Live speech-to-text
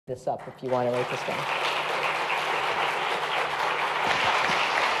this up if you want to write this down.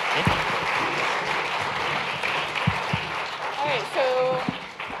 All right, so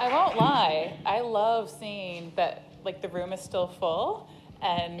I won't lie. I love seeing that like the room is still full,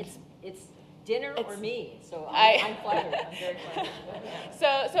 and It's dinner or me, so I'm flattered. I'm very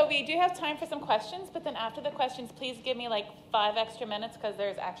flattered. so we do have time for some questions, but then after the questions, please give me like 5 extra minutes because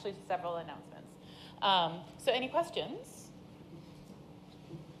there's actually several announcements. So any questions?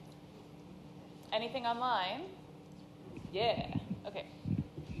 Anything online? Yeah. Okay.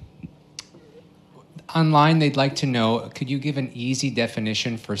 Online, they'd like to know, could you give an easy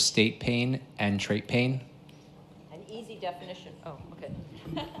definition for state pain and trait pain? An easy definition. Oh, okay.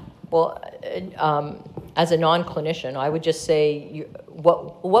 Well, as a non-clinician, I would just say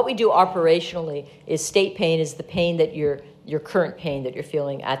what we do operationally is state pain is the pain that your current pain that you're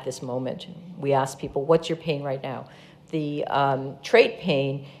feeling at this moment. We ask people, what's your pain right now? The trait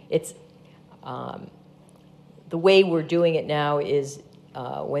pain, it's the way we're doing it now is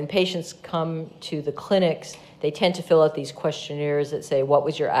when patients come to the clinics, they tend to fill out these questionnaires that say, what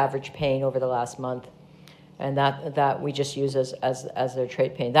was your average pain over the last month? And that we just use as their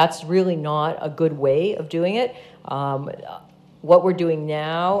trait pain. That's really not a good way of doing it. What we're doing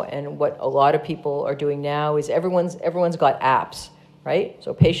now and what a lot of people are doing now is everyone's got apps, right?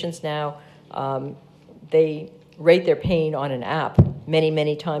 So patients now, they rate their pain on an app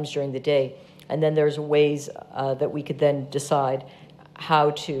many times during the day. And then there's ways that we could then decide how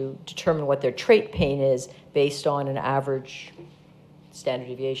to determine what their trait pain is based on an average standard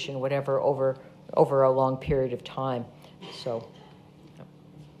deviation, whatever, over a long period of time. So.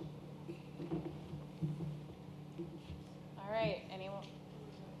 All right. Anyone?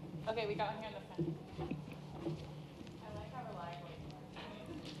 Okay, we got one here in the front. I like how reliable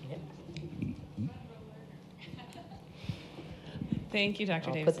you are. Thank you, Dr.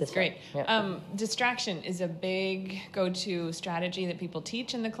 I'll Davis. put this It's great. up. Yeah. Distraction is a big go-to strategy that people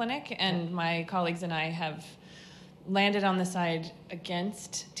teach in the clinic, and my colleagues and I have landed on the side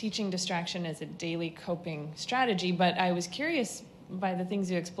against teaching distraction as a daily coping strategy, but I was curious by the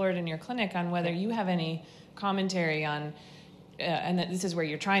things you explored in your clinic on whether you have any commentary on, and that this is where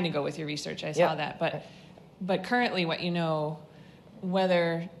you're trying to go with your research, I saw that, but currently what you know,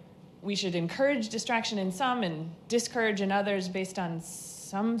 whether we should encourage distraction in some and discourage in others based on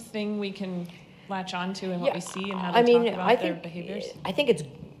something we can latch onto and what we see and how they talk about their behaviors? I think it's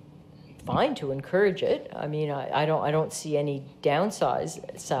fine to encourage it. I mean, I don't see any downside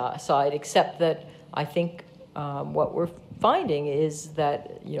except that I think what we're finding is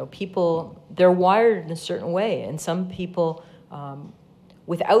that people, they're wired in a certain way, and some people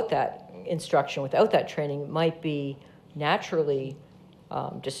without that instruction, without that training, might be naturally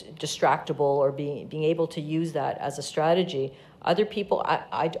just distractible or being able to use that as a strategy. Other people,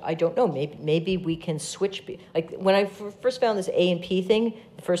 I don't know. Maybe we can switch. Like when I first found this A and P thing,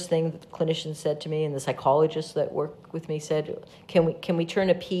 the first thing that the clinicians said to me and the psychologists that work with me said, "Can we turn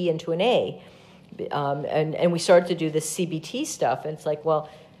a P into an A?" And we started to do this CBT stuff, and it's like, well,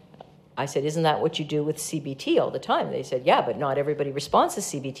 I said, isn't that what you do with CBT all the time? They said, yeah, but not everybody responds to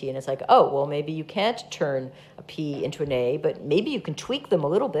CBT. And it's like, oh, well, maybe you can't turn a P into an A, but maybe you can tweak them a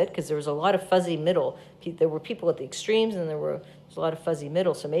little bit because there was a lot of fuzzy middle. There were people at the extremes and there was a lot of fuzzy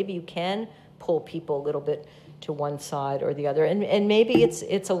middle. So maybe you can pull people a little bit to one side or the other. And maybe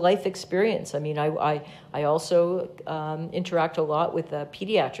it's a life experience. I mean, I also interact a lot with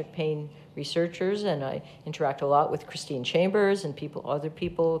pediatric pain researchers, and I interact a lot with Christine Chambers and other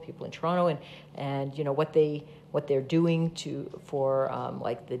people in Toronto, and what they're doing for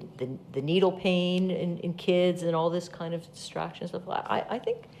like the needle pain in kids and all this kind of distraction stuff. I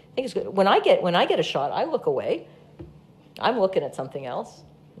think it's good. When I get a shot, I look away. I'm looking at something else.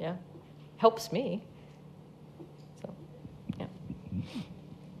 Yeah, helps me. So, yeah.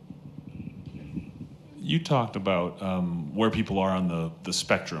 You talked about where people are on the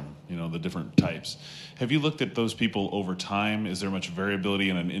spectrum, the different types. Have you looked at those people over time? Is there much variability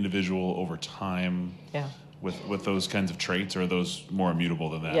in an individual over time with those kinds of traits, or are those more immutable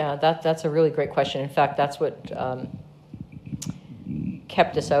than that? Yeah, that's a really great question. In fact, that's what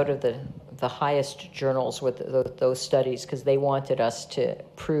kept us out of the highest journals with those studies, because they wanted us to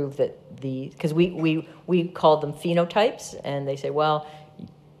prove that because we called them phenotypes, and they say, well,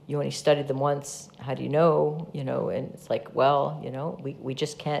 you only studied them once, how do you know? And it's like, well, we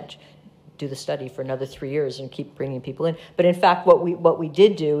just can't do the study for another 3 years and keep bringing people in. But in fact, what we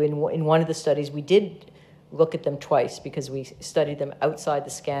did do in one of the studies, we did look at them twice, because we studied them outside the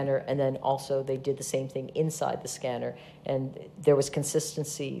scanner, and then also they did the same thing inside the scanner, and there was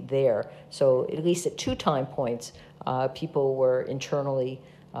consistency there. So at least at 2 time points, people were internally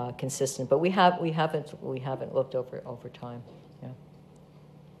consistent. But we haven't looked over time. Yeah.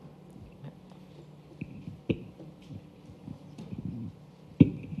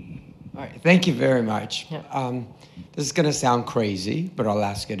 All right, thank you very much. Yeah. This is going to sound crazy, but I'll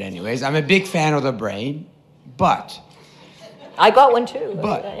ask it anyways. I'm a big fan of the brain, but I got one too.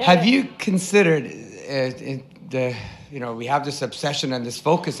 have you considered we have this obsession and this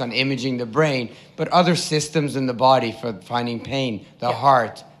focus on imaging the brain, but other systems in the body for finding pain, the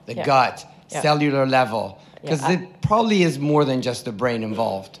heart, the gut, cellular level, because it probably is more than just the brain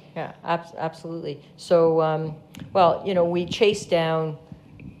involved. Yeah, absolutely. So, we chase down.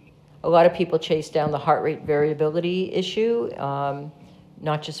 A lot of people chase down the heart rate variability issue,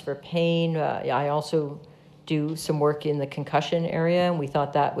 not just for pain. I also do some work in the concussion area, and we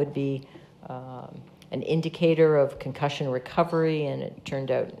thought that would be an indicator of concussion recovery, and it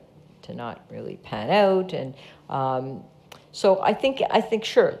turned out to not really pan out. And so I think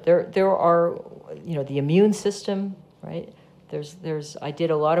sure there are the immune system, right? I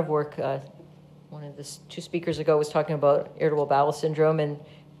did a lot of work. One of the two speakers ago was talking about irritable bowel syndrome and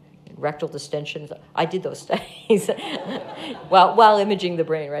rectal distension. I did those studies while imaging the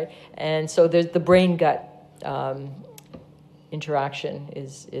brain, right? And so there's the brain gut interaction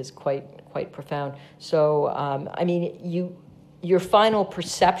is quite profound. So your final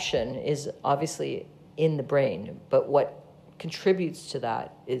perception is obviously in the brain, but what contributes to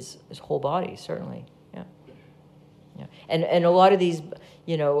that is whole body, certainly. Yeah. And a lot of these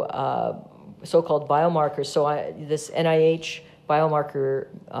so-called biomarkers. So this NIH biomarker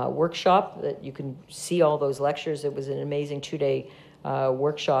workshop that you can see all those lectures. It was an amazing 2-day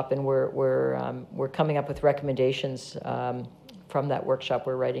workshop, and we're coming up with recommendations from that workshop.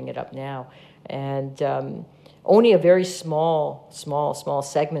 We're writing it up now, and only a very small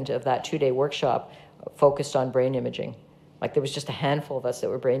segment of that 2-day workshop focused on brain imaging. Like there was just a handful of us that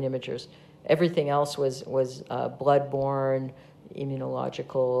were brain imagers. Everything else was blood-borne,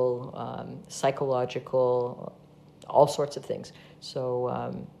 immunological, psychological, all sorts of things. So,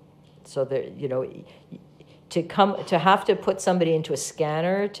 to have to put somebody into a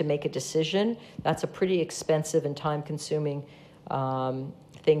scanner to make a decision, that's a pretty expensive and time-consuming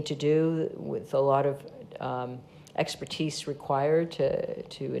thing to do, with a lot of expertise required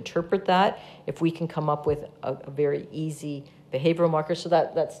to interpret that. If we can come up with a very easy behavioral marker, so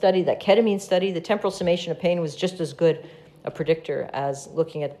that study, that ketamine study, the temporal summation of pain was just as good a predictor as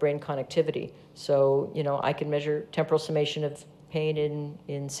looking at brain connectivity. So, I can measure temporal summation of pain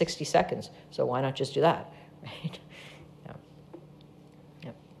in 60 seconds. So why not just do that, right?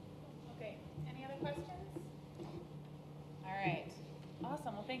 Yeah. Okay. Any other questions? All right.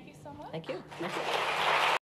 Awesome. Well, thank you so much. Thank you.